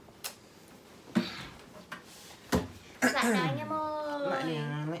Lại nào anh em ơi.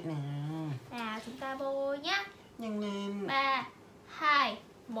 Lại nào. Nào chúng ta vô nhá. Nhanh lên. 3, 2,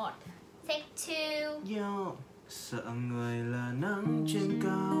 1. Take 2. Yo. Sợ người là nắng trên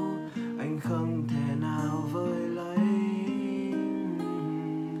cao, anh không thể nào vơi lấy.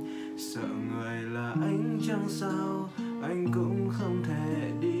 Sợ người là ánh trăng sao, anh cũng không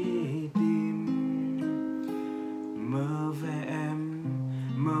thể đi tìm. Mơ về em,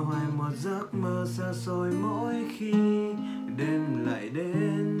 mơ hoài một giấc mơ xa xôi mỗi khi đêm lại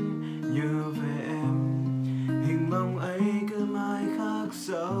đến. Nhớ về em, hình bóng ấy cứ mãi khắc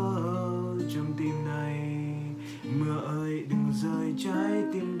sâu trong tim này. Mưa ơi đừng rơi, trái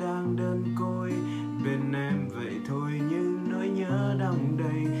tim đang đơn côi bên em vậy thôi, như nỗi nhớ đong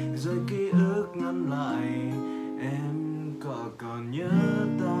đầy rồi ký ức ngăn lại. Em có còn nhớ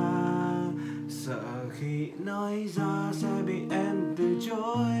ta? Sợ khi nói ra sẽ bị em từ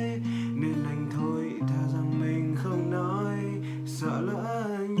chối, nên anh thôi thà rằng mình không nói. Sợ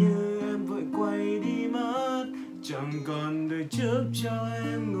lỡ như em vội quay đi mất, chẳng còn đời trước cho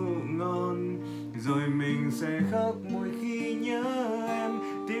em ngủ ngon, rồi mình sẽ khóc mỗi khi